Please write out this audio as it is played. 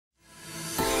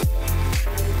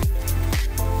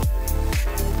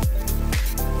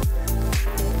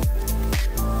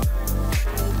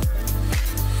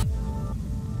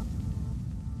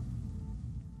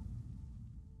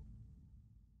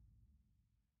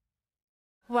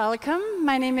Welcome.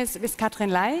 My name is Katrin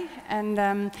Ley, and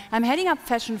I'm heading up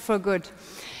Fashion for Good.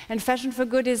 And Fashion for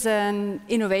Good is an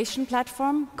innovation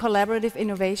platform, collaborative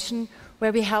innovation,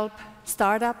 where we help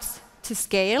startups to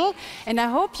scale. And I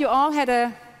hope you all had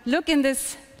a look in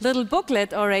this little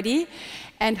booklet already,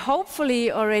 and hopefully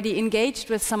already engaged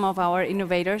with some of our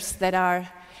innovators that are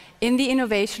in the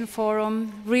Innovation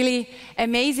Forum, really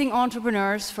amazing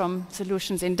entrepreneurs from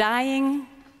solutions in dyeing,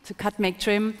 to cut, make,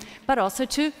 trim, but also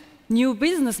to new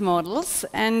business models.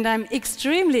 And I'm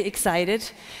extremely excited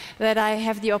that I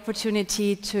have the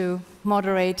opportunity to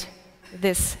moderate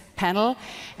this panel,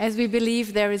 as we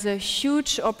believe there is a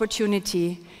huge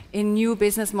opportunity in new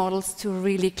business models to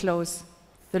really close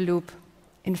the loop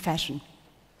in fashion.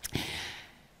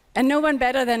 And no one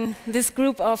better than this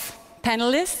group of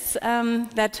panelists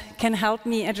that can help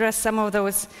me address some of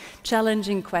those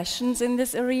challenging questions in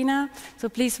this arena. So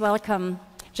please welcome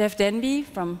Jeff Denby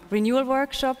from Renewal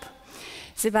Workshop,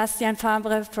 Sébastien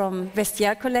Fabre from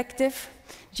Vestiaire Collective,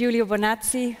 Giulio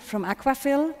Bonazzi from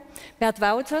Aquafil, Bert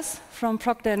Wouters from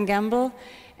Procter Gamble,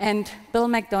 and Bill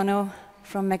McDonough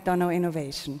from McDonough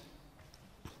Innovation.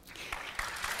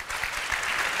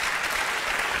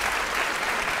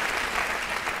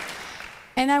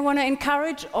 And I want to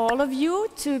encourage all of you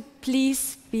to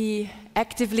please be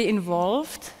actively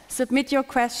involved. Submit your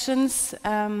questions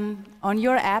on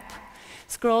your app.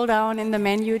 Scroll down in the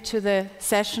menu to the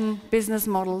session Business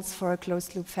Models for a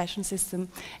Closed Loop Fashion System,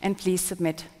 and please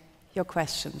submit your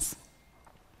questions.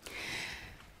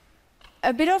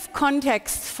 A bit of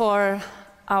context for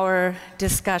our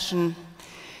discussion.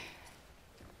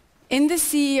 In the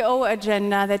CEO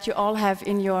agenda that you all have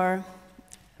in your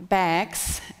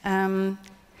bags,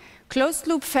 closed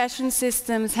loop fashion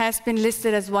systems has been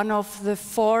listed as one of the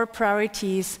 4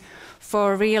 priorities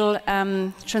for real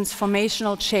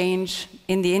transformational change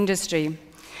in the industry.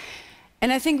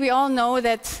 And I think we all know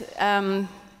that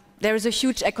there is a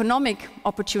huge economic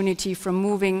opportunity from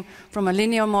moving from a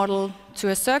linear model to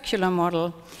a circular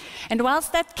model. And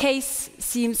whilst that case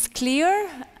seems clear,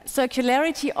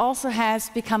 circularity also has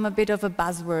become a bit of a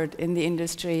buzzword in the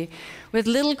industry, with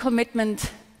little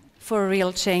commitment for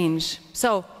real change.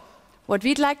 So what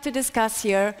we'd like to discuss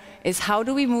here is how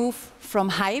do we move from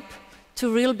hype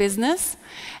to real business,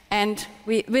 and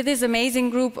with this amazing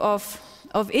group of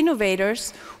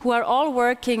innovators who are all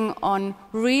working on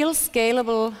real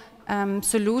scalable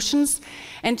solutions,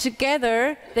 and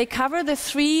together they cover the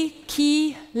 3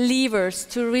 key levers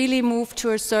to really move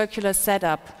to a circular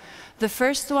setup. The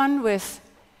first one with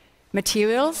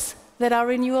materials that are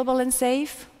renewable and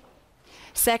safe.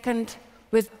 Second,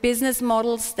 with business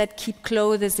models that keep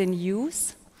clothes in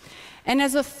use. And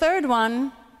as a third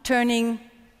one, turning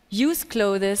used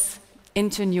clothes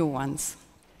into new ones.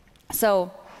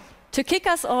 So, to kick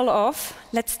us all off,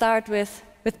 let's start with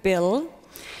Bill.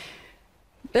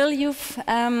 Bill, you've,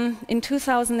 in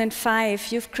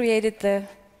 2005, you've created the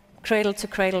Cradle to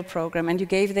Cradle program, and you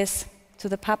gave this to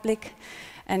the public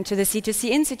and to the C2C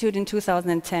Institute in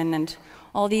 2010. And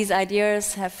all these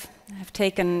ideas have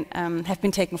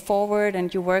been taken forward,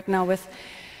 and you work now with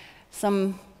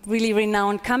some really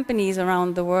renowned companies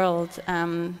around the world,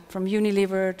 from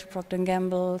Unilever to Procter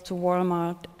Gamble to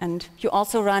Walmart, and you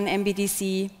also run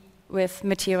MBDC with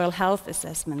material health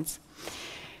assessments.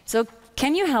 So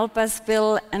can you help us,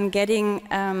 Bill, in getting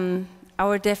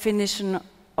our definition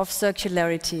of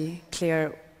circularity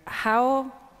clear?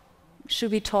 How should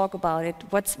we talk about it?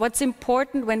 What's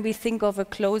important when we think of a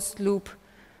closed loop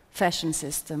fashion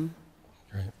system?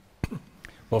 Great.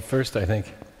 Well, first, I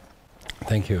think,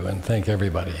 thank you, and thank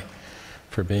everybody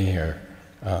for being here.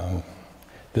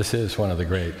 This is one of the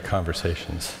great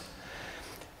conversations.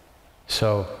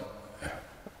 So,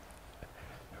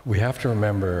 we have to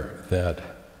remember that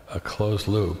a closed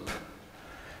loop,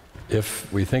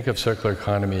 if we think of circular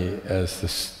economy as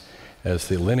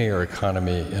the linear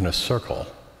economy in a circle,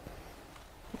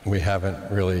 we haven't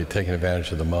really taken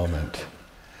advantage of the moment.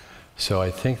 So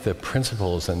I think the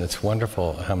principles, and it's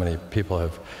wonderful how many people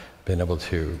have been able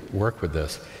to work with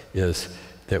this, is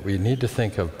that we need to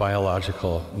think of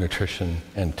biological nutrition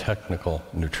and technical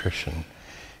nutrition.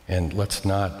 And let's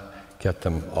not get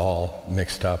them all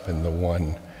mixed up in the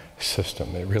one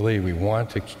system. We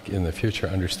want to, in the future,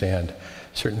 understand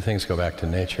certain things go back to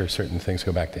nature, certain things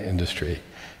go back to industry,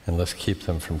 and let's keep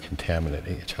them from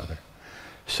contaminating each other.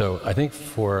 So I think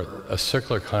for a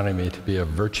circular economy to be a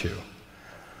virtue,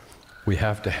 we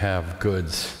have to have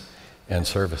goods and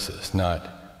services,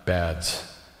 not bads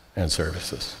and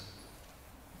services.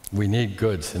 We need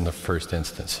goods in the first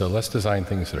instance. So let's design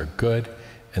things that are good,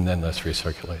 and then let's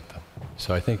recirculate them.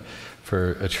 So I think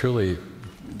for a truly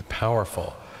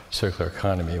powerful circular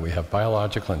economy. We have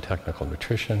biological and technical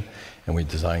nutrition, and we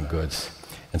design goods.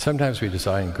 And sometimes we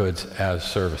design goods as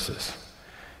services,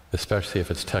 especially if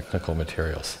it's technical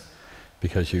materials,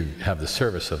 because you have the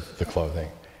service of the clothing,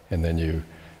 and then you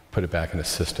put it back in a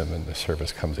system and the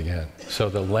service comes again. So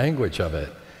the language of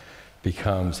it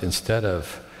becomes, instead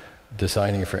of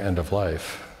designing for end of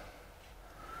life,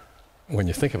 when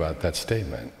you think about that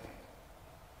statement,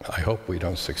 I hope we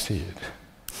don't succeed.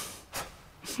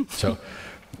 So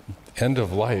end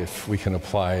of life we can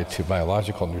apply to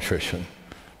biological nutrition,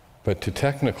 but to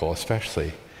technical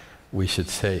especially, we should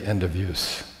say end of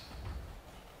use,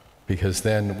 because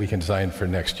then we can design for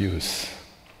next use,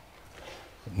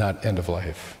 not end of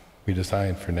life. We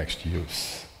design for next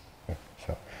use.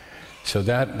 So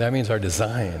that means our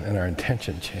design and our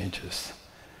intention changes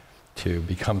to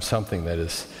become something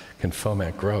that can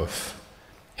foment growth,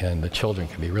 and the children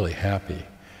can be really happy.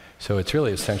 So it's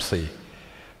really essentially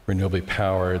renewably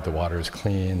powered, the water is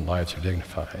clean, lives are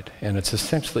dignified. And it's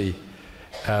essentially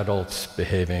adults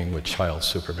behaving with child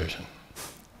supervision.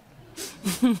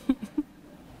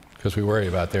 Because we worry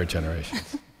about their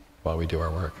generations while we do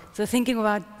our work. So thinking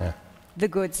about the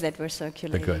goods that we're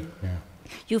circulating. The good,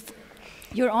 yeah.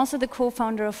 You're also the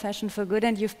co-founder of Fashion for Good,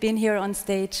 and you've been here on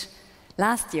stage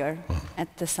last year at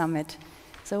the summit.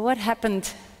 So what happened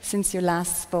since you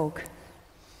last spoke?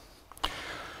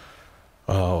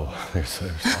 Oh, there's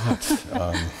lots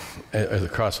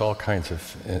across all kinds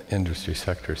of industry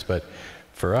sectors. But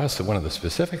for us, one of the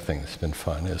specific things that's been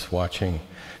fun is watching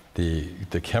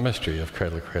the chemistry of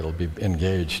Cradle to Cradle be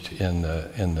engaged in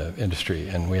the industry.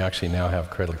 And we actually now have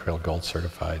Cradle to Cradle Gold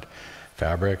certified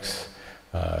fabrics,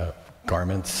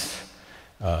 garments,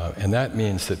 and that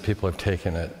means that people have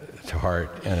taken it to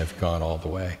heart and have gone all the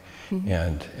way.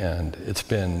 And it's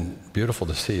been beautiful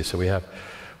to see. So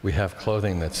we have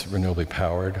clothing that's renewably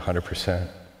powered, 100%,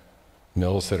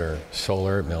 mills that are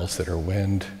solar, mills that are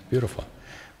wind, beautiful.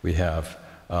 We have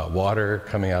water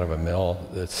coming out of a mill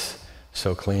that's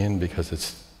so clean because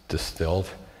it's distilled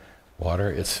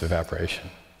water, it's evaporation.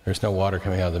 There's no water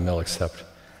coming out of the mill except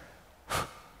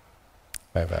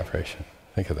by evaporation.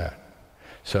 Think of that.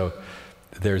 So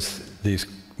there's these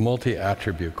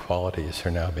multi-attribute qualities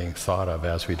are now being thought of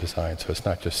as we design. So it's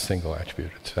not just single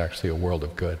attribute, it's actually a world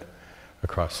of good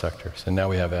across sectors. And now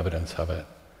we have evidence of it.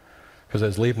 Because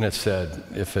as Leibniz said,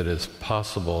 if it is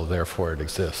possible, therefore it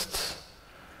exists.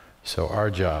 So our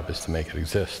job is to make it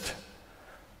exist.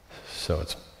 So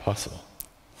it's possible.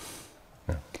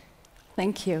 Yeah.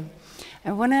 Thank you.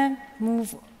 I want to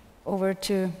move over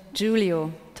to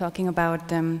Giulio, talking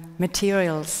about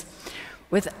materials.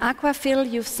 With Aquafil,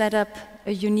 you've set up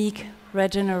a unique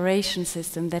regeneration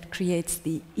system that creates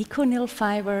the ECONYL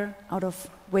fiber out of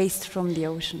waste from the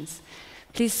oceans.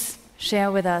 Please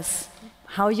share with us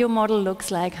how your model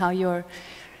looks like, how you've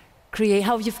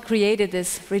created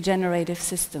this regenerative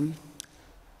system.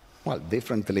 Well,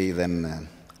 differently than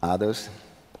others,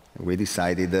 we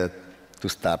decided to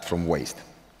start from waste.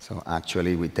 So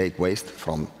actually, we take waste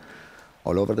from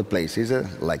all over the places,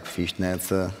 like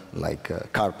fishnets, like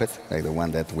carpets, like the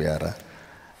one that we are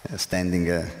standing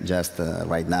just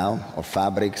right now, or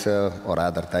fabrics, or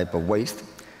other type of waste.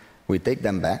 We take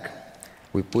them back.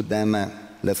 We put them,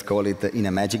 let's call it, in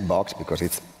a magic box, because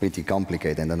it's pretty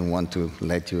complicated. I don't want to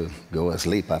let you go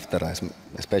asleep after,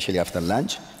 especially after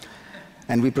lunch.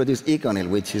 And we produce ECONYL,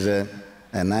 which is a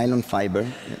nylon fiber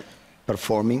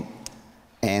performing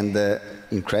and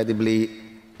incredibly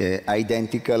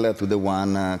identical to the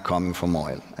one coming from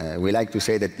oil. We like to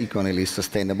say that ECONYL is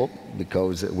sustainable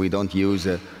because we don't use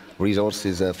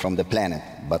resources from the planet,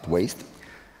 but waste.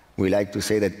 We like to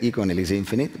say that ECONYL is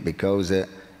infinite because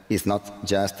it's not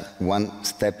just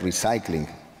one-step recycling,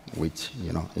 which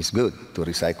is good to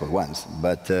recycle once,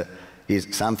 but is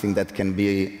something that can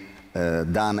be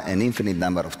done an infinite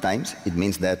number of times. It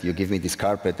means that you give me this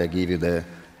carpet, I give you the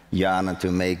yarn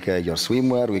to make your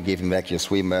swimwear, we give back your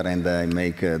swimwear, and I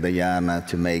make the yarn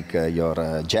to make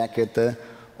your jacket,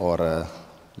 or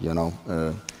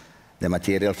the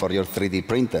material for your 3D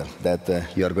printer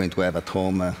that you are going to have at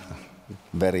home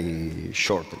very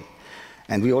shortly.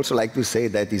 And we also like to say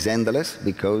that it's endless,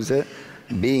 because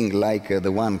being like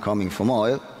the one coming from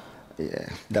oil,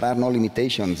 there are no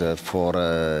limitations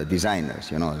for designers.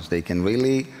 They can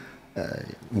really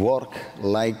work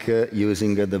like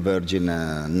using the virgin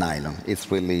nylon. It's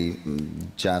really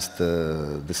just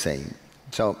the same.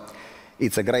 So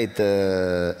it's a great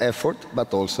effort,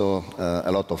 but also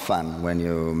a lot of fun when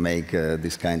you make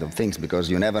these kind of things, because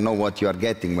you never know what you are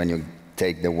getting when you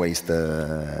take the waste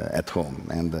at home.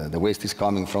 And the waste is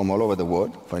coming from all over the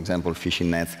world. For example,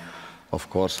 fishing nets, of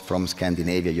course, from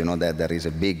Scandinavia. You know that there is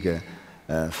a big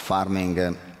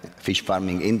farming fish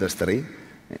farming industry,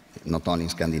 not only in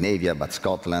Scandinavia, but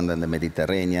Scotland and the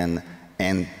Mediterranean,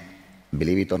 and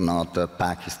believe it or not,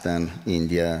 Pakistan,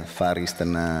 India, Far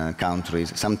Eastern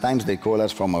countries. Sometimes they call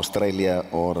us from Australia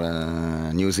or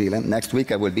New Zealand. Next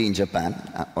week I will be in Japan,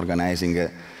 organizing a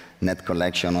net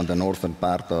collection on the northern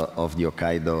part of the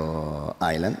Hokkaido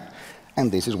island.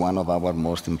 And this is one of our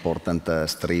most important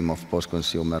stream of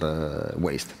post-consumer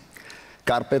waste.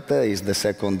 Carpet is the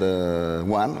second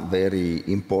one, very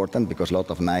important, because a lot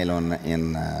of nylon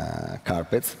in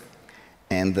carpets.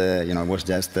 And I was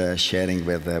just sharing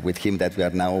with him that we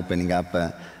are now opening up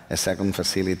a second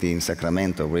facility in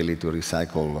Sacramento, really to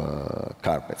recycle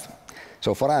carpets.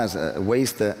 So for us,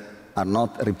 waste are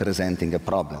not representing a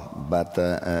problem, but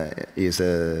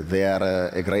they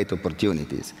are great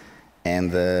opportunities.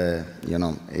 And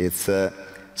it's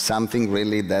something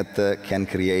really that can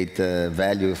create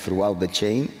value throughout the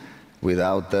chain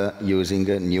without using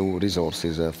new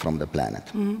resources from the planet.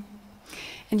 Mm-hmm.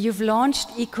 And you've launched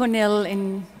ECONYL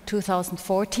in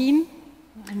 2014.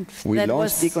 And we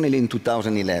launched ECONYL in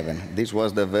 2011. This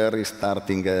was the very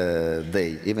starting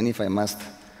day, even if I must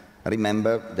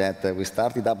remember that we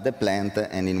started up the plant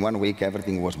and in 1 week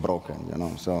everything was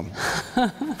broken, So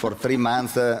for 3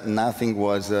 months nothing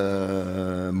was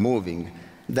moving.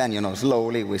 Then,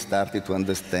 slowly we started to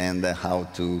understand how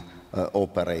to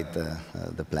operate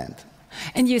the plant.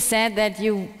 And you said that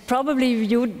you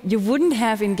wouldn't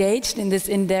have engaged in this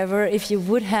endeavor if you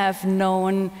would have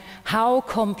known how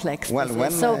complex this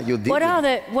is. So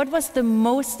what was the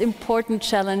most important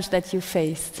challenge that you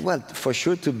faced? Well, for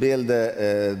sure to build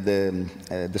the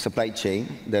supply chain,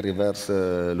 the reverse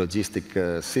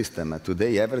logistic system.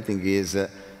 Today everything is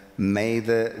made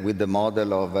with the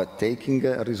model of taking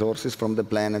resources from the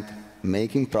planet,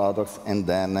 making products, and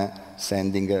then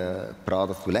sending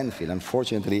products to landfill.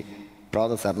 Unfortunately,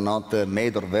 products are not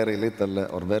made, or very little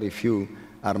or very few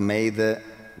are made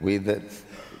with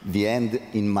the end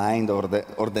in mind or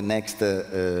the next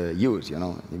use.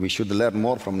 We should learn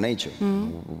more from nature,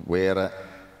 where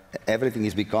everything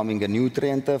is becoming a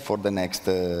nutrient for the next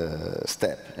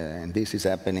step, and this is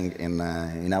happening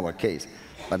in our case.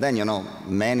 But then,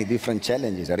 many different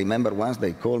challenges. I remember once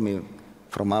they called me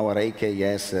from our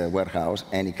AKS warehouse,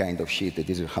 any kind of shit.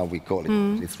 This is how we call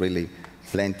it. It's really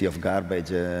plenty of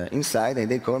garbage inside, and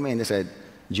they called me and they said,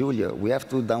 Giulio, we have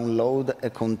to download a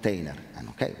container. And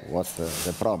okay, what's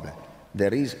the problem?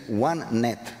 There is one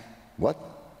net. What?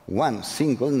 One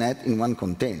single net in one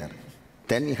container.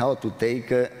 Tell me how to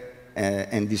take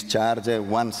and discharge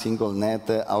one single net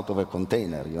out of a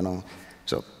container,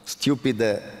 So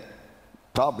stupid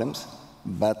problems,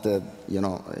 but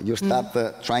you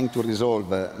start trying to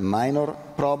resolve minor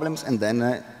problems, and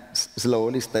then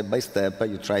slowly, step by step,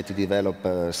 you try to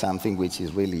develop something which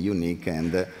is really unique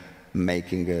and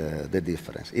making the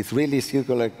difference. It's really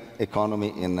circular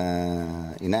economy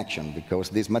in action, because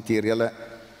this material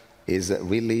is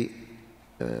really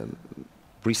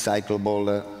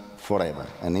recyclable forever,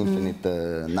 an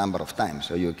infinite number of times.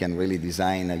 So you can really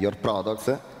design your products,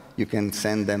 you can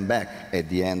send them back at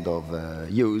the end of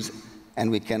use, and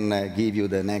we can give you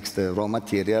the next raw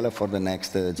material for the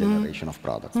next generation of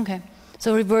products. Okay.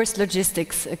 So reverse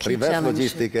logistics, a key challenge. Reverse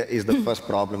logistics is the first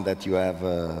problem that you have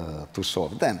to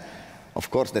solve. Then, of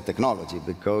course, the technology,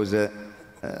 because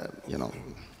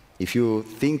if you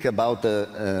think about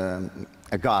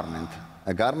a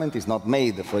garment is not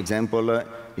made, for example,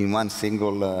 in one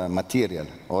single material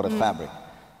or a fabric.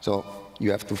 So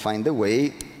you have to find a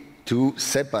way to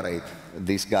separate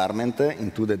this garment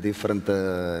into the different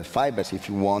fibers if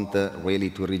you want really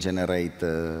to regenerate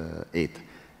it.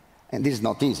 And this is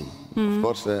not easy. Of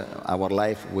course, our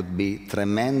life would be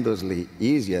tremendously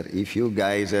easier if you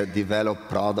guys develop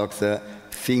products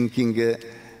thinking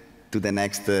to the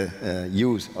next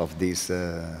use of this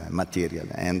material.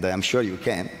 And I'm sure you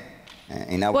can.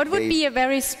 What would be a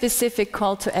very specific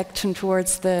call to action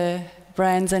towards the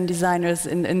brands and designers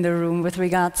in the room with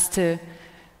regards to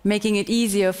making it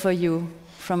easier for you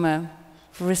from a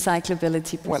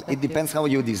recyclability perspective? Well, it depends how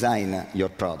you design your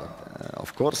product.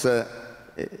 Of course,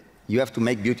 you have to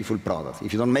make beautiful products.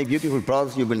 If you don't make beautiful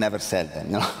products, you will never sell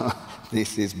them.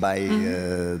 This is by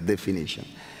definition.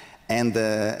 And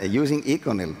using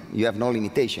ECONYL, you have no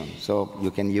limitation. So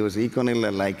you can use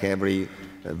ECONYL like every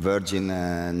virgin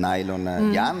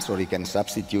nylon yarns, or you can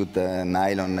substitute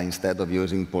nylon instead of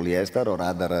using polyester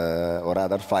or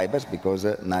other fibers, because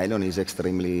nylon is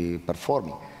extremely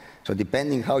performing. So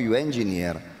depending how you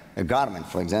engineer a garment,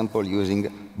 for example,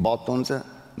 using buttons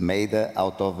made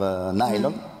out of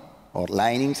nylon, or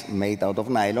linings made out of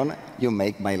nylon, you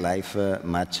make my life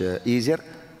much easier.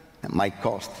 my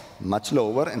cost much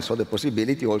lower, and so the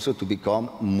possibility also to become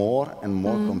more and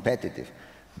more competitive.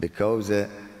 Because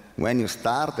when you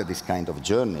start this kind of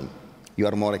journey, you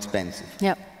are more expensive.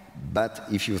 Yep. But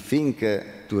if you think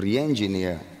to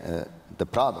re-engineer the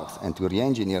products and to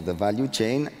re-engineer the value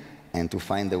chain and to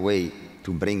find a way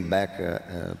to bring back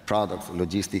products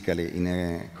logistically in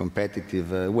a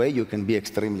competitive way, you can be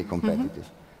extremely competitive.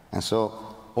 And so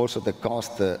also the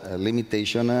cost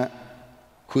limitation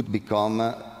could become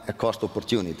a cost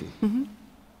opportunity.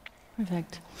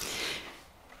 Perfect.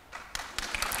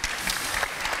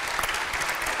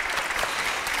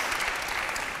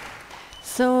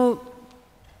 So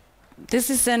this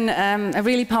is a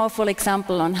really powerful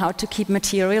example on how to keep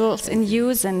materials in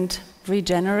use and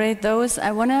regenerate those.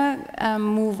 I want to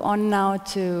move on now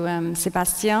to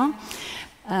Sébastien.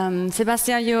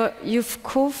 Sébastien, you've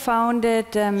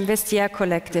co-founded Vestiaire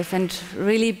Collective and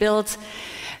really built,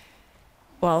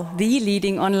 well, the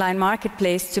leading online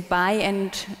marketplace to buy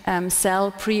and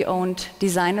sell pre-owned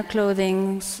designer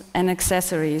clothing and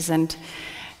accessories. And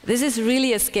this is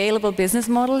really a scalable business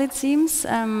model, it seems,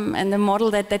 and a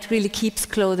model that really keeps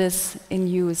clothes in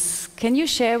use. Can you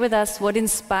share with us what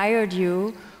inspired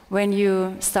you when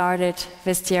you started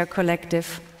Vestiaire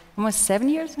Collective? Almost 7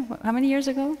 years? How many years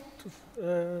ago?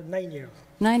 9 years.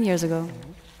 9 years ago.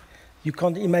 You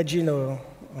can't imagine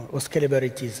how scalable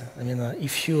it is. I mean,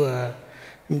 if you,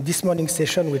 in this morning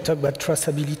session, we talk about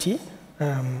traceability.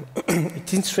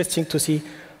 It's interesting to see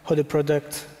how the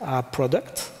products are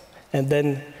products, and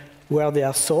then where they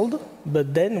are sold.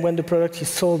 But then when the product is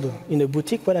sold in a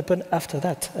boutique, what happens after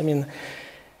that? I mean,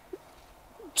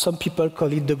 some people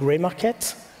call it the gray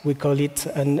market. We call it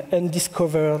an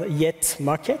undiscovered yet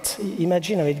market.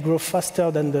 Imagine how it grows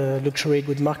faster than the luxury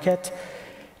good market.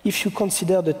 If you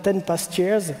consider the 10 past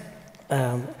years,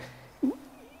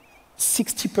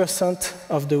 60%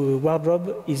 of the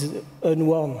wardrobe is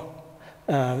unworn.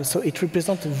 So it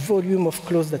represents a volume of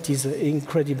clothes that is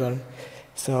incredible.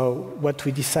 So what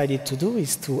we decided to do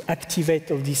is to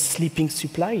activate all this sleeping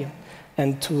supply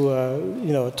and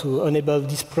to, to enable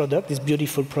this product, this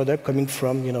beautiful product coming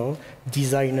from,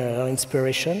 designer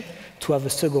inspiration, to have a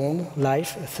second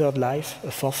life, a third life,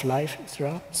 a fourth life,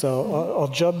 etc. So our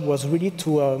job was really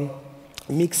to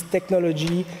mix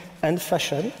technology and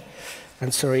fashion.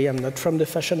 And sorry, I'm not from the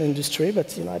fashion industry,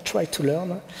 but I try to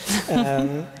learn.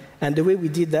 And the way we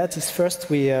did that is first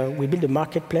we build a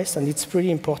marketplace, and it's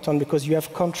pretty important because you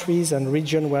have countries and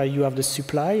regions where you have the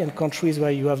supply and countries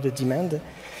where you have the demand.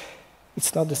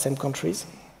 It's not the same countries.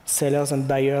 Sellers and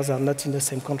buyers are not in the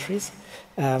same countries.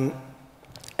 And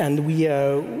we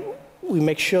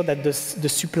make sure that the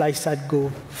supply side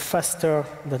go faster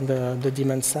than the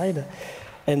demand side.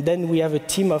 And then we have a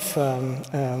team of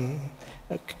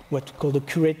what we call the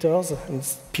curators, and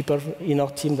people in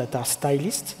our team that are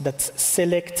stylists, that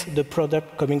select the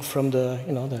product coming from the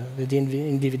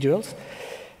individuals.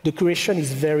 The curation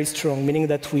is very strong, meaning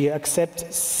that we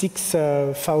accept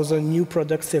 6,000 new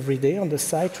products every day on the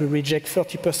site. We reject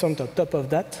 30% on top of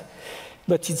that.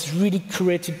 But it's really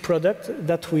curated product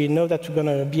that we know that we're going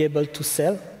to be able to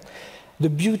sell. The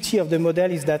beauty of the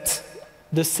model is that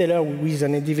the seller with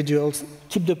an individual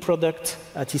keep the product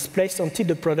at his place until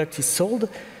the product is sold.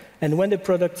 And when the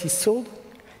product is sold,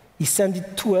 he sends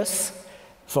it to us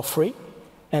for free.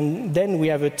 And then we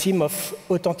have a team of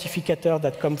authentificators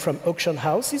that come from auction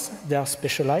houses. They are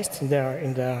specialized in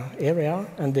their area,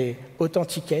 and they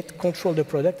authenticate, control the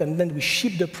product, and then we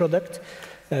ship the product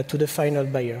to the final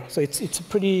buyer. So it's a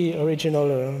pretty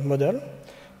original model.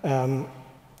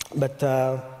 But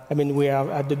I mean, we are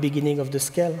at the beginning of the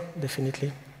scale,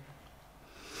 definitely.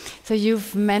 So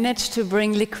you've managed to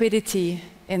bring liquidity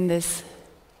in this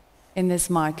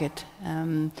market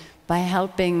by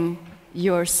helping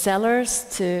your sellers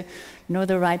to know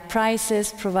the right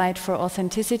prices, provide for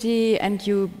authenticity, and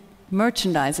you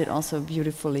merchandise it also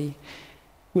beautifully.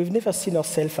 We've never seen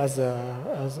ourselves as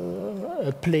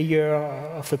a player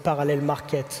of a parallel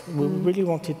market. We really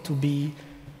wanted to be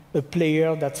a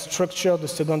player that structures the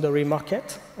secondary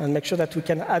market and make sure that we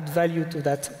can add value to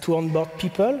that, to onboard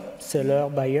people, seller,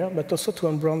 buyer, but also to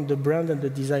onboard the brand and the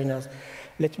designers.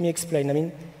 Let me explain. I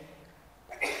mean,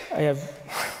 I have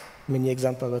many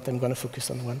examples, but I'm going to focus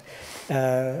on one.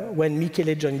 When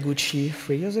Michele joined Gucci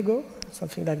 3 years ago,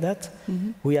 something like that,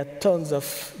 we had tons of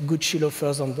Gucci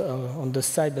loafers on the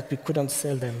site, but we couldn't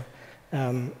sell them.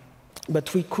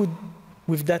 But we could,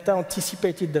 with data,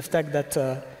 anticipated the fact that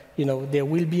there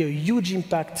will be a huge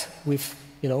impact with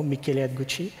Michele at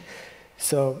Gucci.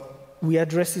 So we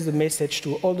addressed the message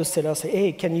to all the sellers, say,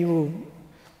 hey, can you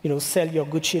sell your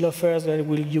Gucci loafers,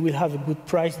 you will have a good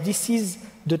price. This is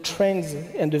the trends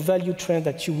and the value trend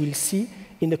that you will see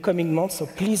in the coming months, so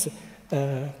please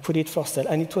put it for sale.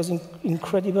 And it was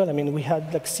incredible. I mean, we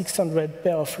had like 600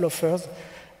 pair of loafers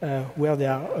where they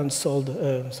are unsold,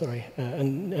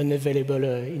 unavailable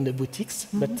in the boutiques.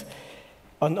 But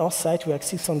on our site, we have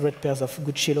 600 pairs of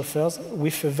Gucci loafers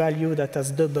with a value that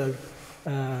has doubled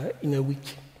in a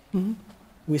week.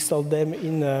 We sold them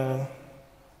in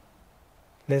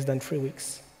less than 3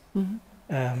 weeks.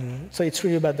 So it's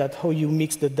really about that, how you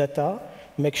mix the data,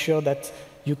 make sure that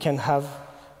you can have,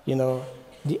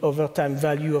 the overtime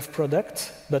value of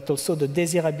product, but also the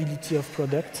desirability of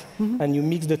product. And you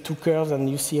mix the two curves and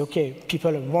you see, okay,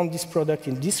 people want this product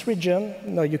in this region,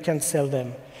 now you can sell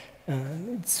them.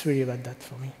 It's really about that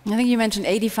for me. I think you mentioned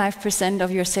 85%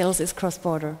 of your sales is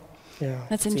cross-border. Yeah,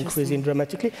 that's it's increasing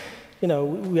dramatically.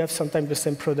 We have sometimes the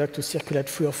same product to circulate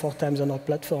 3 or 4 times on our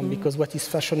platform because what is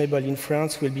fashionable in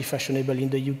France will be fashionable in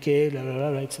the UK,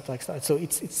 etc., etc. So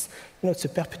it's a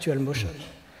perpetual motion.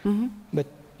 But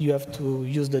you have to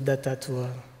use the data to...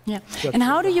 And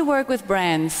how do you work with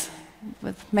brands?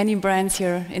 With many brands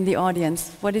here in the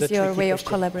audience. What is your way of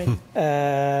collaborating?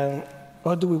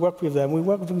 How do we work with them? We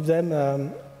work with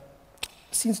them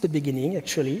since the beginning,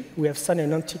 actually. We have signed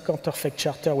an anti-counterfeit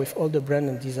charter with all the brand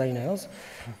and designers.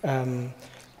 And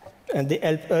they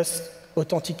help us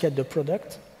authenticate the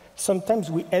product.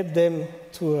 Sometimes we help them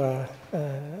to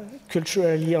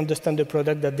culturally understand the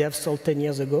product that they have sold 10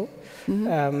 years ago.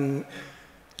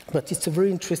 But it's a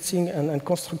very interesting and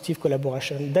constructive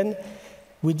collaboration. Then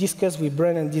we discuss with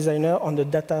brand and designer on the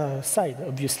data side,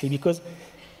 obviously, because,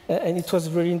 and it was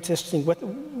very interesting. What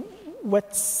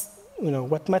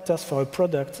matters for a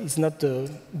product is not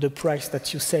the price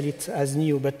that you sell it as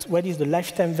new, but what is the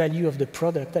lifetime value of the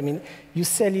product? I mean, you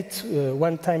sell it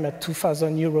one time at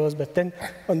 2,000 euros, but then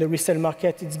on the resale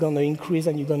market, it's going to increase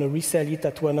and you're going to resell it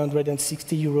at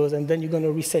 160 euros, and then you're going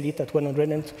to resell it at 100.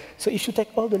 And so if you take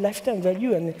all the lifetime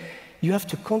value, and you have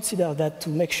to consider that to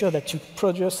make sure that you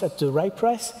produce at the right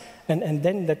price, and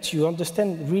then that you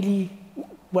understand really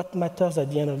what matters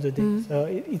at the end of the day. So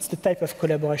it's the type of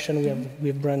collaboration we have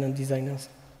with brand and designers.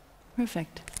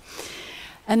 Perfect.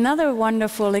 Another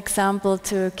wonderful example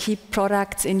to keep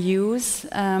products in use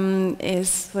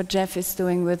is what Jeff is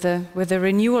doing with the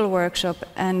Renewal Workshop.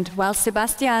 And while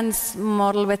Sébastien's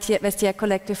model, Vestiaire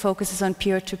Collective, focuses on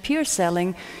peer-to-peer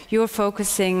selling, you're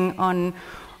focusing on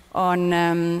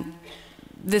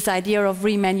this idea of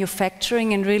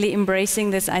remanufacturing and really embracing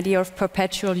this idea of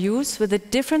perpetual use with a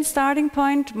different starting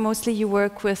point. Mostly you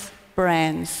work with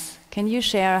brands. Can you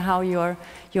share how your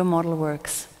model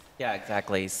works? Yeah,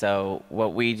 exactly. So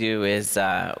what we do is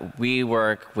we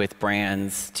work with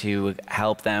brands to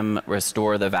help them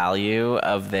restore the value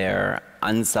of their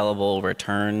unsellable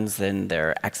returns and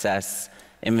their excess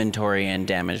inventory and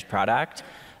damaged product.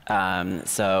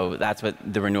 So that's what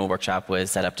the Renewal Workshop was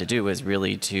set up to do, was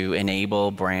really to enable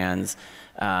brands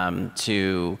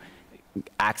to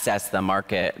access the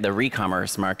market, the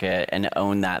re-commerce market, and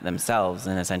own that themselves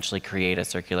and essentially create a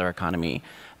circular economy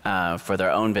for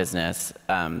their own business.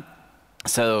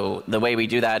 So the way we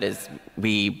do that is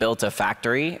we built a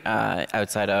factory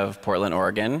outside of Portland,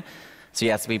 Oregon. So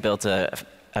yes, we built a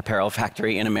apparel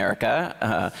factory in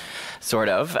America, sort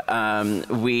of. When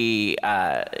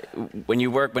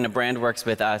a brand works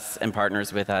with us and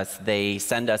partners with us, they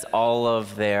send us all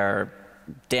of their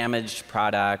damaged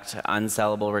product,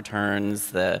 unsellable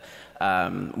returns, the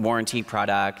warranty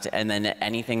product, and then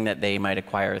anything that they might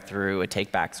acquire through a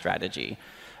take-back strategy.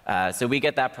 So we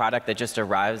get that product that just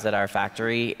arrives at our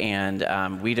factory,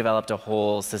 and we developed a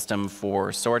whole system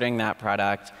for sorting that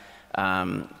product,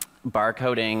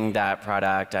 barcoding that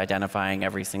product, identifying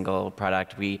every single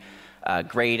product. We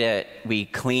grade it, we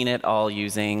clean it all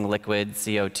using liquid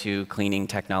CO2 cleaning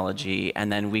technology,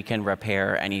 and then we can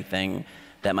repair anything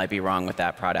that might be wrong with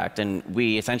that product. And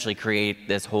we essentially create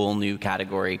this whole new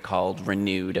category called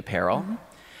renewed apparel.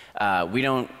 We're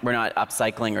not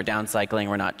upcycling or downcycling,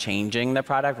 we're not changing the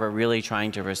product, we're really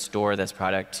trying to restore this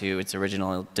product to its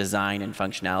original design and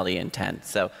functionality intent.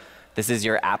 So this is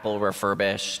your Apple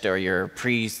refurbished or your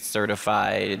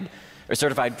pre-certified or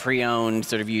certified pre-owned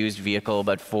sort of used vehicle,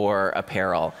 but for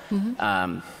apparel.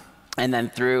 And then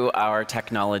through our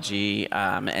technology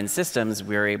and systems,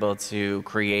 we're able to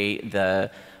create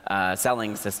the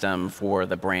selling system for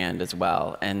the brand as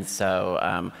well. And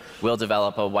so we'll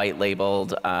develop a white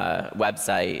labeled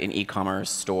website, an e-commerce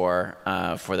store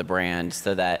for the brand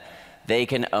so that they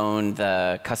can own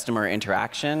the customer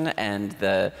interaction and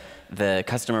the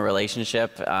customer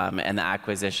relationship and the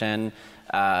acquisition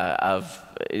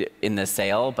in the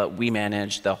sale, but we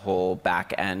manage the whole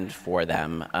back end for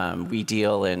them. We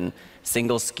deal in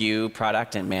single SKU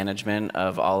product and management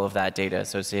of all of that data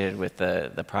associated with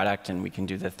the product, and we can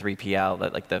do the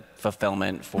 3PL, like the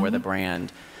fulfillment for the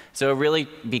brand. So it really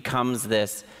becomes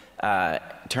this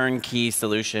turnkey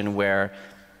solution where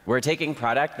we're taking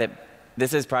product that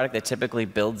typically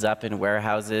builds up in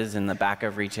warehouses in the back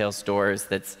of retail stores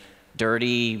that's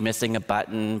dirty, missing a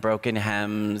button, broken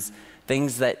hems,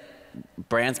 things that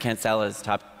brands can't sell as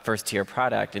top first-tier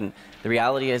product. And the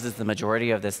reality is the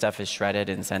majority of this stuff is shredded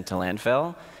and sent to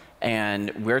landfill. And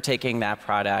we're taking that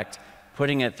product,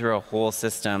 putting it through a whole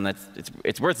system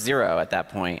it's worth zero at that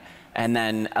point, and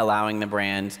then allowing the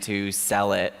brand to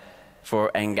sell it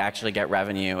and actually get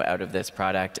revenue out of this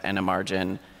product and a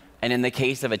margin. And in the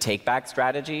case of a take-back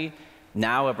strategy,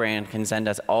 now a brand can send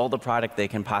us all the product they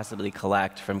can possibly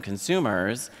collect from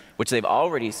consumers, which they've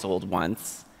already sold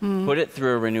once, put it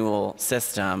through a renewal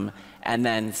system, and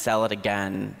then sell it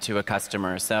again to a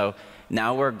customer. So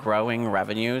now we're growing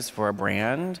revenues for a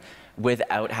brand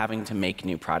without having to make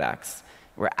new products.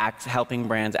 We're helping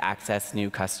brands access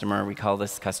new customer. We call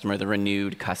this customer the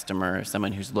renewed customer,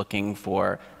 someone who's looking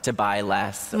to buy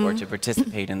less or to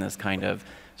participate in this kind of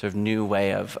sort of new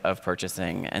way of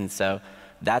purchasing. And so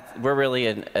we're really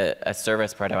a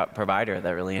service provider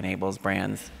that really enables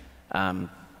brands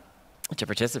to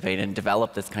participate and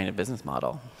develop this kind of business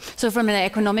model. So from an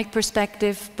economic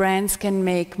perspective, brands can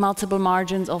make multiple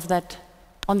margins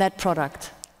on that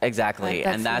product. Exactly,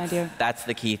 and that's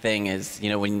the key thing is,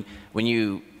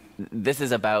 this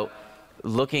is about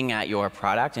looking at your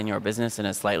product and your business in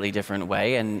a slightly different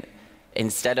way, and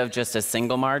instead of just a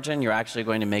single margin, you're actually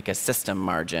going to make a system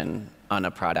margin on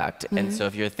a product. And so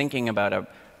if you're thinking about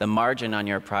the margin on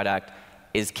your product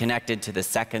is connected to the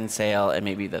second sale and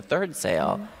maybe the third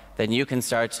sale, then you can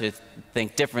start to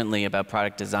think differently about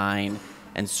product design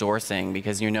and sourcing,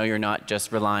 because you're not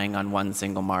just relying on one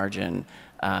single margin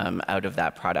out of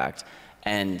that product.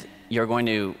 And you're going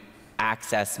to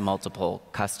access multiple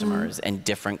customers and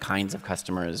different kinds of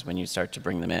customers when you start to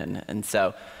bring them in. And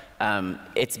so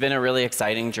it's been a really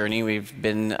exciting journey.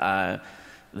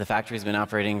 The factory's been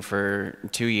operating for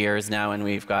 2 years now, and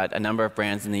we've got a number of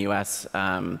brands in the US,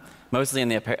 mostly in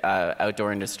the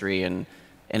outdoor industry. And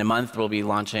in a month, we'll be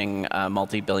launching a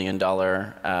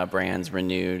multi-billion-dollar brands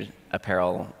renewed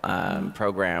apparel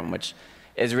program, which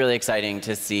is really exciting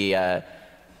to see a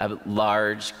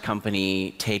large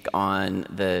company take on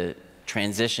the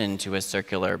transition to a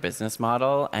circular business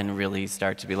model and really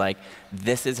start to be like,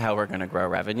 this is how we're going to grow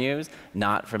revenues,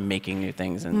 not from making new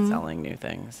things and selling new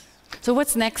things. So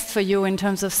what's next for you in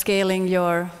terms of scaling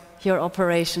your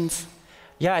operations?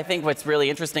 Yeah, I think what's really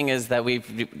interesting is that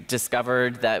we've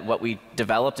discovered that what we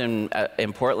developed in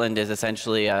Portland is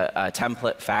essentially a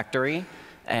template factory,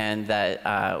 and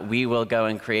that we will go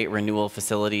and create renewal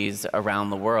facilities around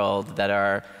the world that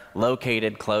are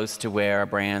located close to where a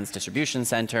brand's distribution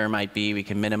center might be. We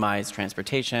can minimize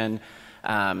transportation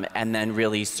and then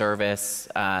really service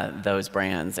those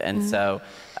brands. And so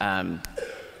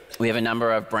we have a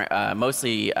number of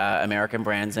mostly American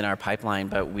brands in our pipeline,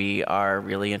 but we are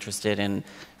really interested in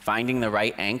finding the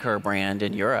right anchor brand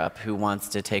in Europe who wants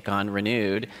to take on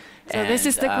Renewed. So this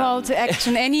is the call to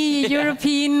action. Any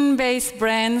European-based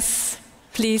brands,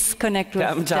 please connect with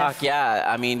Come talk, Jeff. yeah.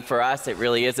 I mean, for us, it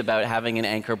really is about having an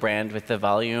anchor brand with the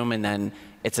volume, and then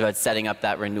it's about setting up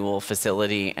that renewal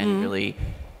facility and really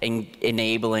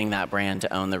enabling that brand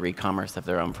to own the re-commerce of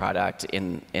their own product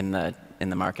in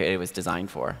the market it was designed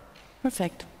for.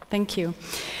 Perfect. Thank you.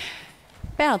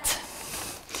 Bert,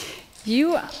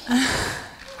 you...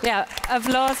 yeah,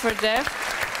 applause for Jeff.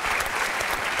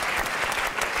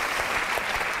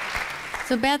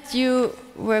 So Bert, you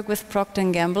work with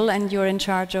Procter Gamble, and you're in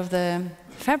charge of the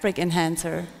fabric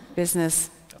enhancer business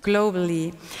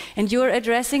globally. And you're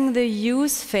addressing the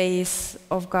use phase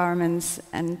of garments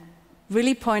and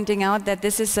really pointing out that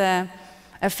this is a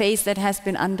phase that has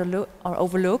been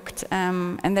overlooked,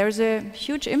 and there's a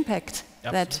huge impact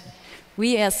that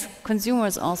we as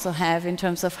consumers also have in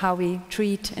terms of how we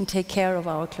treat and take care of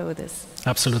our clothes.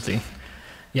 Absolutely.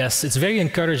 Yes, it's very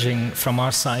encouraging from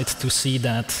our side to see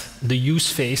that the use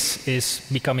phase is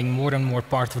becoming more and more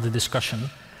part of the discussion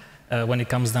when it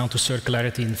comes down to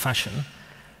circularity in fashion.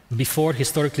 Before,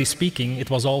 historically speaking, it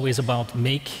was always about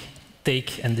make,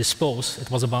 take, and dispose.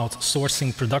 It was about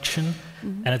sourcing production,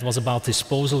 and it was about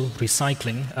disposal,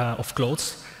 recycling of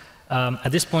clothes.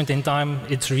 At this point in time,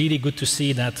 it's really good to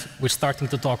see that we're starting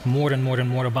to talk more and more and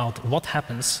more about what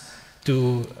happens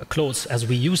to clothes as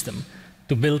we use them.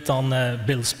 To build on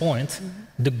Bill's point,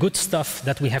 the good stuff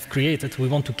that we have created, we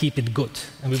want to keep it good.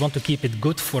 And we want to keep it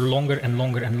good for longer and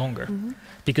longer and longer.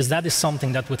 Because that is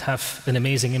something that would have an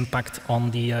amazing impact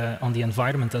on the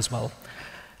environment as well.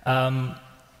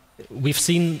 We've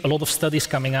seen a lot of studies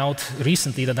coming out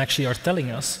recently that actually are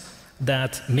telling us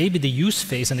that maybe the use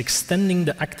phase and extending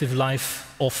the active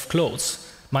life of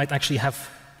clothes might actually have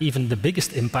even the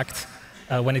biggest impact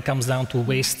when it comes down to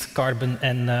waste, carbon,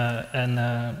 and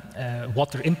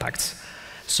water impacts.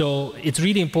 So it's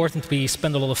really important we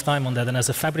spend a lot of time on that. And as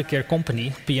a fabric care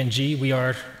company, P&G, we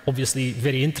are obviously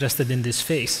very interested in this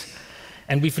phase.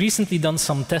 And we've recently done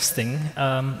some testing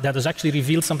that has actually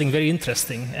revealed something very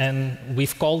interesting. And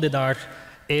we've called it our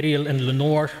Ariel and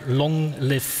Lenore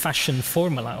long-live fashion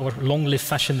formula, or long-live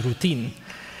fashion routine.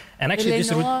 And actually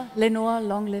Lenore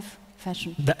long-live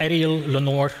fashion. The Ariel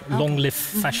Lenore long-live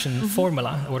fashion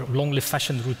formula, or long-live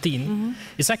fashion routine,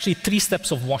 is actually 3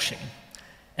 steps of washing.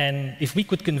 And if we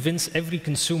could convince every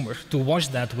consumer to wash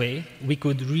that way, we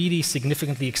could really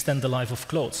significantly extend the life of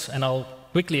clothes. And I'll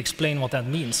quickly explain what that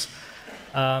means.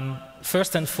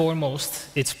 First and foremost,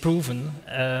 it's proven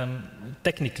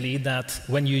technically that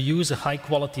when you use a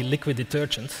high-quality liquid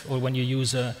detergent, or when you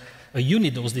use a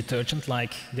unidose detergent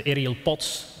like the Ariel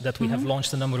pots that we have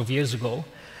launched a number of years ago,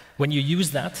 when you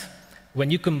use that, when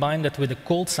you combine that with a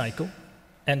cold cycle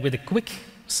and with a quick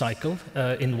cycle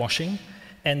in washing,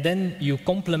 and then you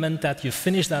complement that, you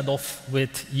finish that off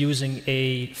with using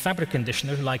a fabric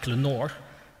conditioner like Lenore,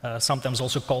 sometimes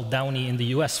also called Downy in the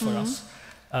US for us.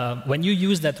 When you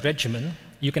use that regimen,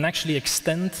 you can actually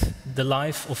extend the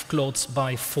life of clothes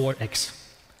by 4x.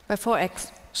 By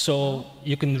 4x. So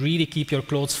you can really keep your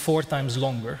clothes 4 times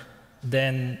longer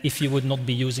than if you would not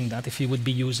be using that, if you would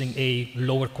be using a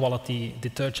lower quality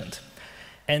detergent.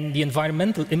 And the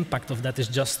environmental impact of that is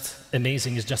just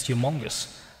amazing, is just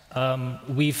humongous.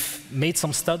 We've made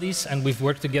some studies and we've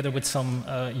worked together with some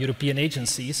European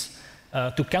agencies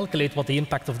to calculate what the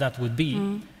impact of that would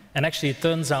be. And actually it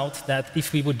turns out that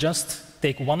if we would just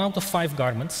take 1 out of 5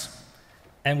 garments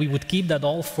and we would keep that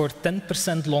all for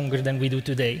 10% longer than we do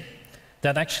today,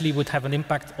 that actually would have an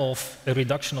impact of a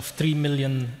reduction of 3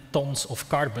 million tons of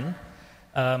carbon.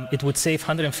 It would save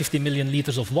 150 million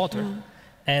liters of water.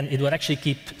 And it would actually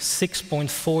keep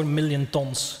 6.4 million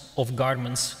tons of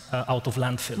garments out of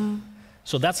landfill.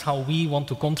 So that's how we want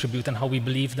to contribute, and how we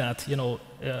believe that, you know,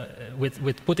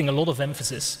 with putting a lot of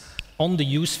emphasis on the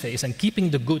use phase and keeping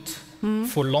the good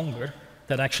for longer,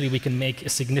 that actually we can make a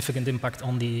significant impact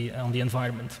on the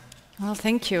environment. Well,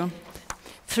 thank you.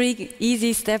 3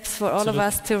 easy steps for all of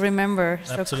us to remember.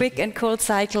 So quick and cold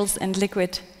cycles and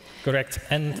liquid. Correct,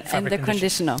 and the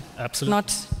conditioner. Absolutely.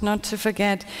 Not to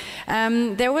forget.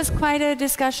 There was quite a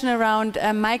discussion around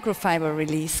microfiber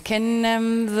release.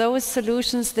 Can those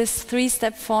solutions, this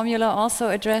 3-step formula, also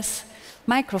address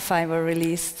microfiber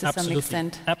release to some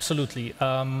extent? Absolutely.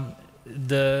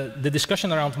 The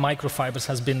discussion around microfibers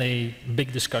has been a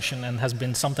big discussion and has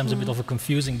been sometimes a bit of a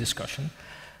confusing discussion.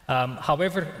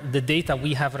 However, the data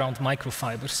we have around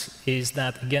microfibers is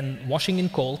that, again, washing in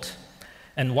cold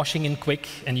and washing in quick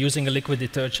and using a liquid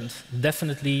detergent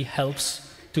definitely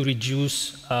helps to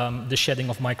reduce the shedding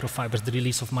of microfibers, the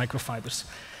release of microfibers.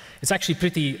 It's actually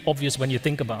pretty obvious when you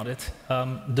think about it.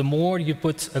 The more you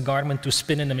put a garment to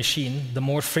spin in a machine, the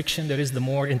more friction there is, the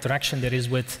more interaction there is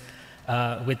with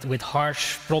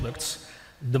harsh products,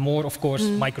 the more, of course,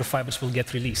 microfibers will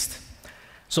get released.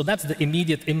 So that's the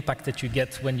immediate impact that you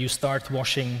get when you start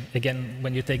washing, again,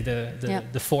 when you take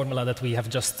the formula that we have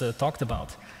just talked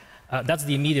about. That's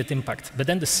the immediate impact. But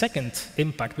then the second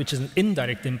impact, which is an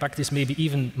indirect impact, is maybe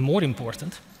even more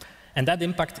important. And that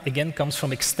impact, again, comes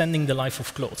from extending the life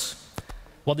of clothes.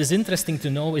 What is interesting to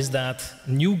know is that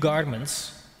new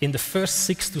garments, in the first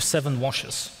 6 to 7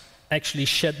 washes, actually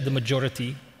shed the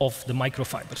majority of the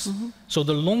microfibers. So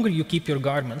the longer you keep your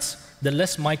garments, the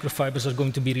less microfibers are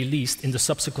going to be released in the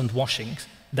subsequent washing.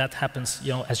 That happens,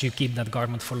 you know, as you keep that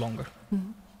garment for longer.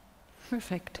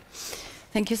 Perfect.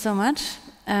 Thank you so much.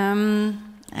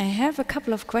 I have a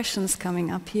couple of questions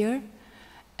coming up here.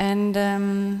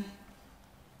 And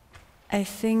I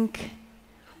think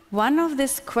one of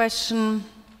this question,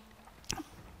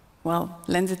 well,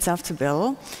 lends itself to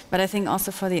Bill, but I think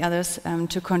also for the others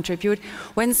to contribute.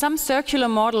 When some circular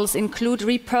models include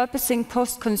repurposing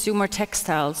post-consumer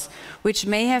textiles, which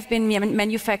may have been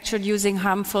manufactured using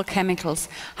harmful chemicals,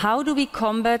 how do we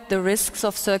combat the risks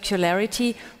of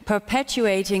circularity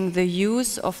perpetuating the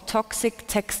use of toxic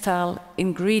textile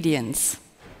ingredients?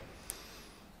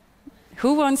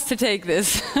 Who wants to take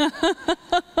this?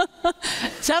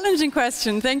 Challenging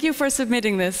question. Thank you for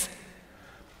submitting this.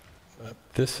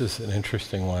 This is an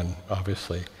interesting one,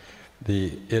 obviously.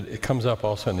 It comes up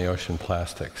also in the ocean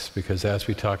plastics, because as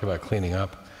we talk about cleaning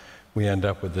up, we end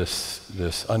up with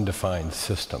this undefined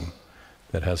system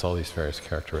that has all these various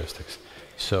characteristics.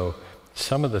 So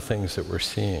some of the things that we're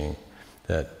seeing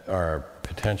that are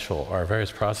potential are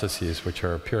various processes which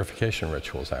are purification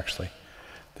rituals, actually.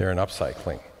 They're in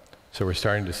upcycling. So we're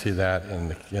starting to see that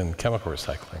in chemical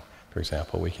recycling, for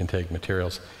example. We can take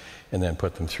materials and then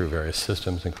put them through various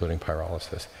systems, including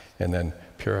pyrolysis, and then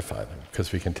purify them,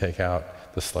 because we can take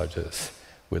out the sludges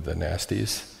with the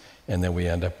nasties, and then we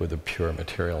end up with a pure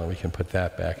material, and we can put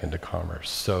that back into commerce.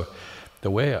 So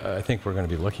the way I think we're going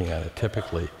to be looking at it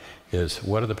typically is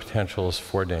what are the potentials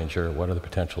for danger, what are the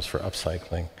potentials for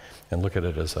upcycling, and look at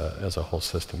it as a whole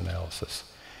system analysis.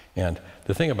 And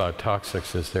the thing about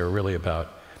toxics is they're really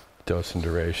about dose and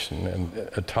duration, and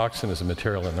a toxin is a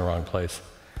material in the wrong place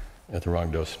at the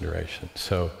wrong dose and duration.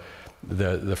 So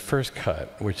the first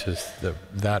cut, which is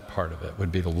that part of it,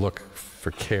 would be to look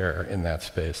for care in that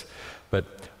space. But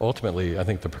ultimately, I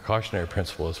think the precautionary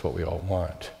principle is what we all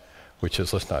want, which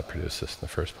is let's not produce this in the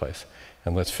first place,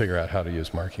 and let's figure out how to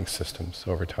use marking systems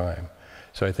over time.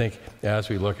 So I think as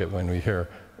we look at when we hear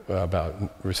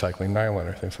about recycling nylon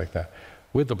or things like that,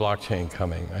 with the blockchain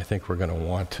coming, I think we're going to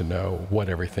want to know what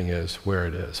everything is, where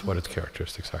it is, what its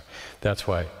characteristics are. That's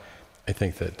why I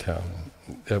think that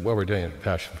what we're doing at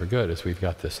Fashion for Good is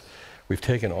we've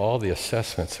taken all the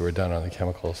assessments that were done on the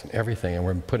chemicals and everything, and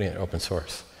we're putting it open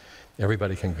source.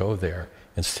 Everybody can go there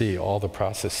and see all the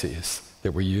processes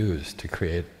that were used to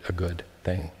create a good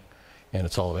thing, and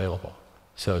it's all available.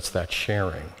 So it's that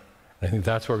sharing. And I think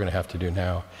that's what we're going to have to do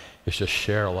now, is just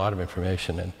share a lot of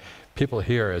information. And people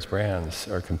here as brands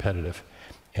are competitive.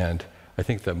 And I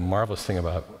think the marvelous thing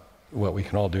about what we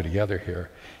can all do together here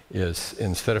is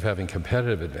instead of having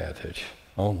competitive advantage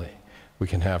only, we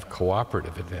can have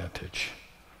cooperative advantage,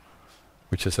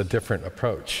 which is a different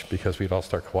approach, because we'd all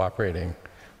start cooperating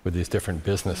with these different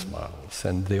business models.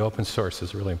 And the open source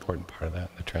is a really important part of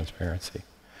that, the transparency.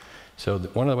 So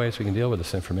one of the ways we can deal with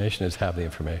this information is have the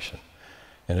information.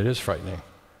 And it is frightening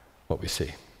what we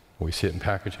see. We see it in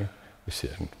packaging, we see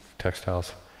it in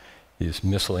textiles, these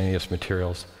miscellaneous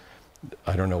materials.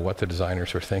 I don't know what the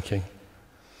designers are thinking,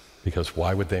 because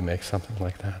why would they make something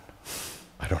like that?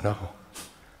 I don't know.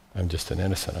 I'm just an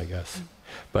innocent, I guess.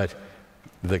 But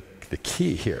the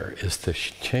key here is to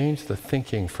change the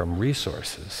thinking from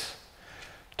resources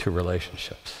to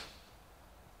relationships.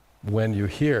 When you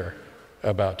hear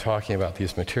about talking about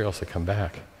these materials that come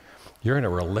back, you're in a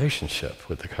relationship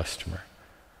with the customer.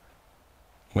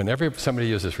 Whenever somebody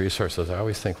uses resources, I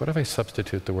always think, what if I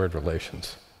substitute the word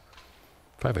relations?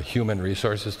 If I have a human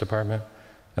resources department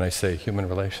and I say human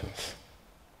relations.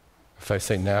 If I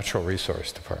say natural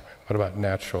resource department, what about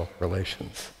natural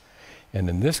relations? And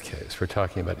in this case, we're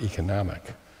talking about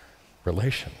economic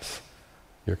relations.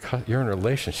 You're in a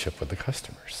relationship with the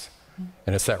customers.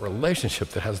 And it's that relationship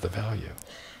that has the value.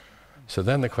 So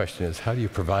then the question is, how do you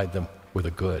provide them with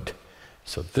a good?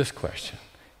 So this question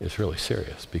is really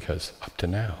serious, because up to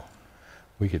now,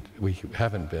 we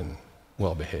haven't been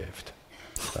well behaved.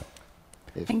 So.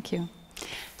 Thank you.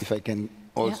 If I can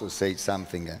also say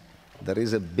something, there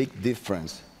is a big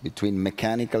difference between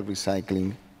mechanical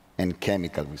recycling and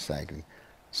chemical recycling.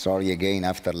 Sorry again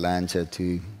after lunch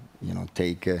to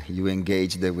take you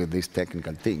engaged with these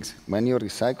technical things. When you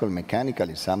recycle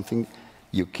mechanically something,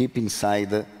 you keep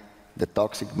inside the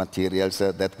toxic materials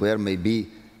that were maybe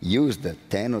used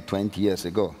 10 or 20 years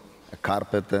ago. A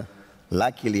carpet,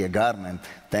 luckily a garment,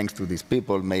 thanks to these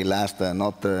people, may last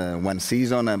not one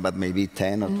season, but maybe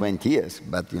 10 or 20 years.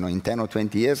 But in 10 or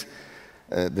 20 years,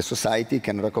 the society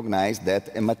can recognize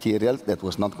that a material that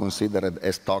was not considered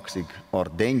as toxic or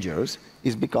dangerous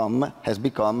has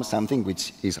become something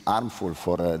which is harmful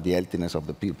for the healthiness of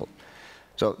the people.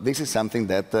 So this is something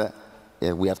that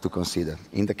we have to consider.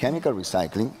 In the chemical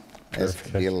recycling, as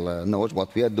Bill knows,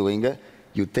 what we are doing,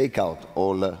 you take out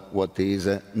all what is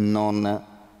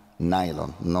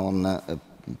non-nylon,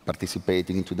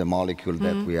 non-participating into the molecule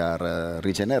that we are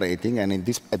regenerating, and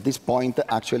at this point,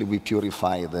 actually, we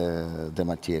purify the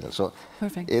material. So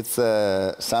it's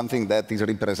something that is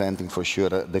representing, for sure,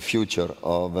 the future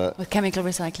of chemical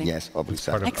recycling. Yes, of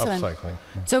recycling. Part of Excellent. upcycling.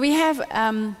 So we have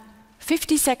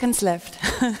 50 seconds left.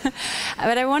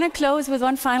 But I want to close with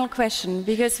one final question,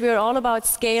 because we're all about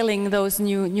scaling those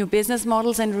new business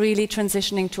models and really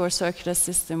transitioning to a circular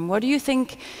system. What do you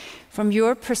think, from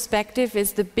your perspective,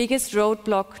 is the biggest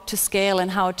roadblock to scale,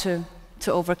 and how to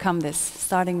overcome this?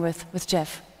 Starting with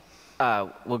Jeff.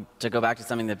 Well, to go back to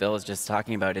something that Bill was just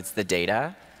talking about, it's the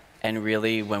data. And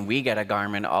really, when we get a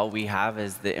garment, all we have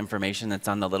is the information that's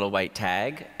on the little white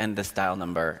tag and the style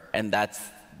number. And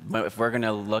if we're going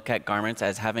to look at garments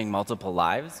as having multiple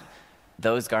lives,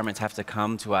 those garments have to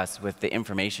come to us with the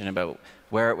information about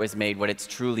where it was made, what it's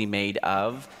truly made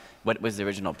of, what was the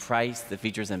original price, the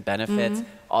features and benefits.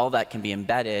 All that can be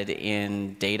embedded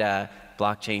in data,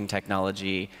 blockchain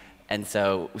technology. And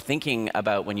so thinking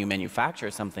about when you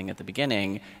manufacture something at the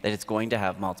beginning, that it's going to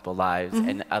have multiple lives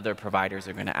and other providers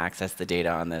are going to access the data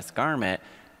on this garment.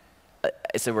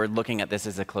 So we're looking at this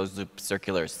as a closed loop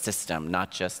circular system,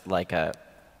 not just like a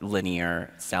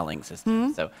linear selling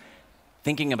system. So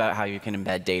thinking about how you can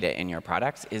embed data in your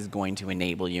products is going to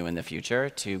enable you in the future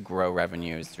to grow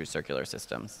revenues through circular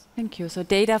systems. Thank you. So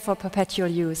data for perpetual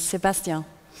use. Sébastien.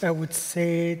 I would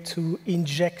say to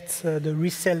inject the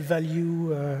resale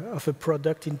value of a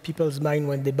product in people's mind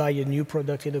when they buy a new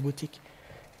product in a boutique,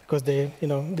 because they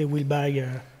will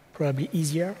buy probably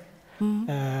easier,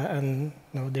 and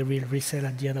they will resell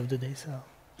at the end of the day. So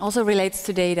also relates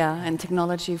to data and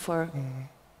technology for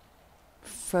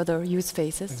further use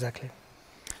phases. Exactly.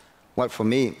 Well, for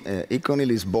me,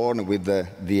 ECONYL is born with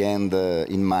the end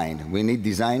in mind. We need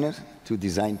designers to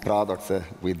design products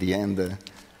with the end,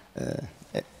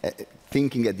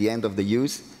 thinking at the end of the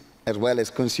use, as well as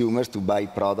consumers to buy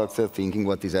products thinking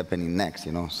what is happening next.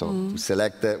 So to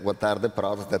select what are the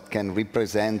products that can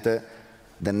represent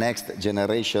the next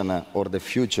generation or the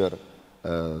future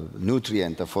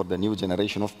nutrient for the new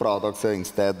generation of products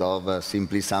instead of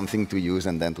simply something to use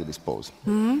and then to dispose.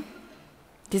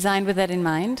 Design with that in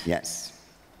mind? Yes.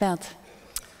 Bert?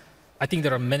 I think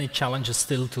there are many challenges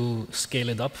still to scale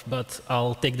it up, but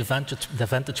I'll take the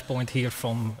vantage point here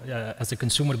from as a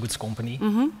consumer goods company.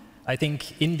 I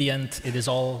think in the end,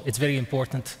 it's very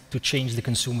important to change the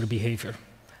consumer behavior.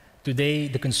 Today,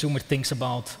 the consumer thinks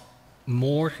about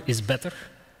more is better,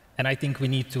 and I think we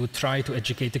need to try to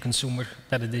educate the consumer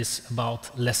that it is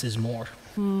about less is more.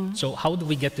 So how do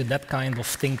we get to that kind of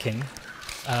thinking?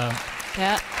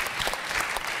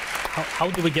 How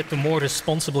do we get to more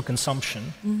responsible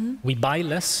consumption? We buy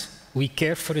less, we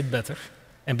care for it better,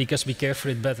 and because we care for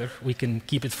it better, we can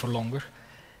keep it for longer.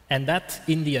 And that,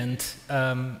 in the end,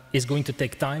 is going to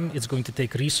take time, it's going to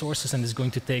take resources, and it's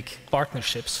going to take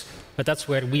partnerships. But that's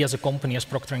where we as a company, as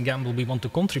Procter Gamble, we want to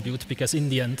contribute, because in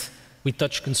the end, we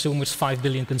touch consumers, 5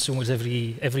 billion consumers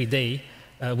every day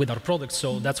with our products.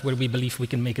 So that's where we believe we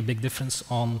can make a big difference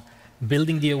on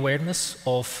building the awareness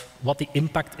of what the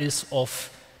impact is of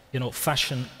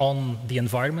fashion on the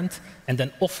environment, and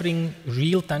then offering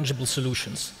real tangible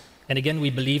solutions. And again, we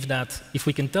believe that if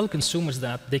we can tell consumers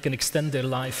that they can extend their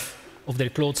life of their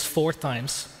clothes 4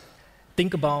 times,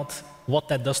 think about what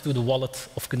that does to the wallet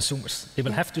of consumers. They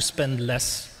will have to spend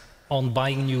less on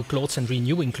buying new clothes and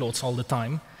renewing clothes all the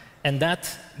time, and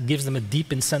that gives them a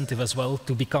deep incentive as well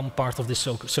to become part of the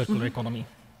circular economy.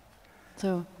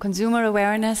 So consumer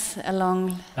awareness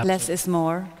along less is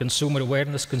more. Consumer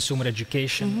awareness, consumer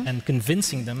education, and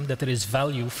convincing them that there is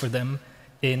value for them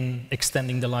in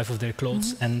extending the life of their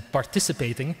clothes and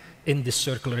participating in this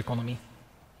circular economy.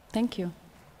 Thank you.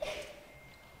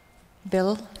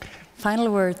 Bill,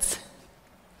 final words.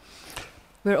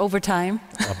 We're over time,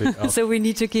 so we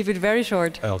need to keep it very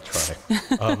short. I'll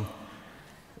try.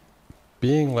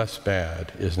 Being less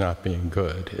bad is not being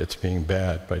good. It's being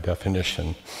bad by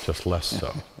definition, just less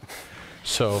so.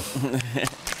 So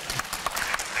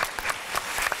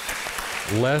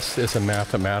less is a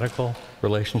mathematical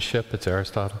relationship, it's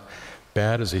Aristotle.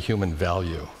 Bad is a human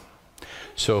value.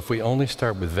 So if we only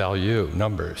start with value,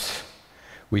 numbers,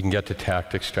 we can get to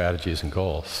tactics, strategies, and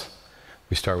goals.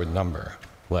 We start with number,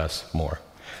 less, more.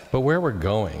 But where we're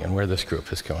going and where this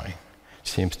group is going,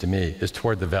 seems to me, is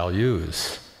toward the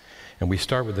values. And we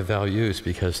start with the values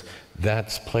because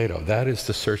that's Plato. That is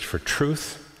the search for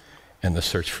truth and the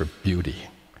search for beauty.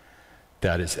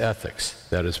 That is ethics.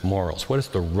 That is morals. What is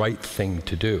the right thing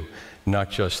to do, not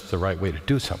just the right way to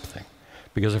do something?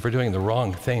 Because if we're doing the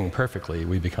wrong thing perfectly,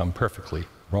 we become perfectly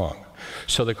wrong.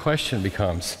 So the question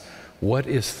becomes, what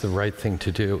is the right thing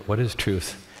to do? What is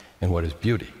truth and what is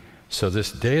beauty? So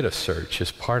this data search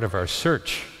is part of our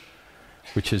search,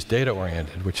 which is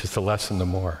data-oriented, which is the less and the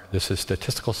more. This is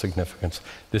statistical significance.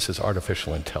 This is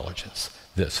artificial intelligence.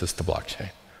 This is the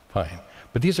blockchain. Fine.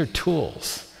 But these are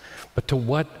tools. But to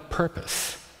what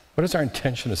purpose? What is our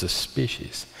intention as a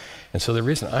species? And so the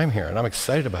reason I'm here, and I'm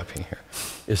excited about being here,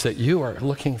 is that you are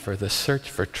looking for the search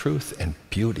for truth and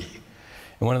beauty.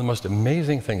 And one of the most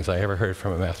amazing things I ever heard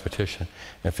from a mathematician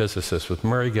and physicist was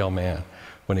Murray Gell-Mann,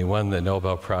 when he won the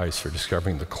Nobel Prize for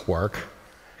discovering the quark,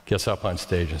 gets up on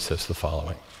stage and says the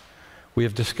following: we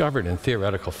have discovered in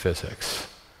theoretical physics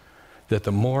that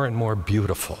the more and more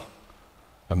beautiful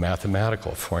a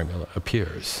mathematical formula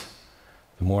appears,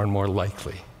 the more and more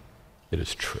likely it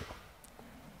is true.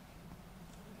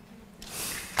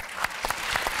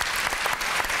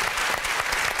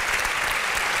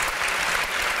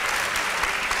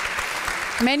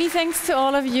 Many thanks to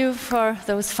all of you for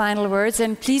those final words,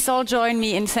 and please all join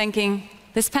me in thanking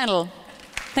this panel.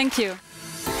 Thank you.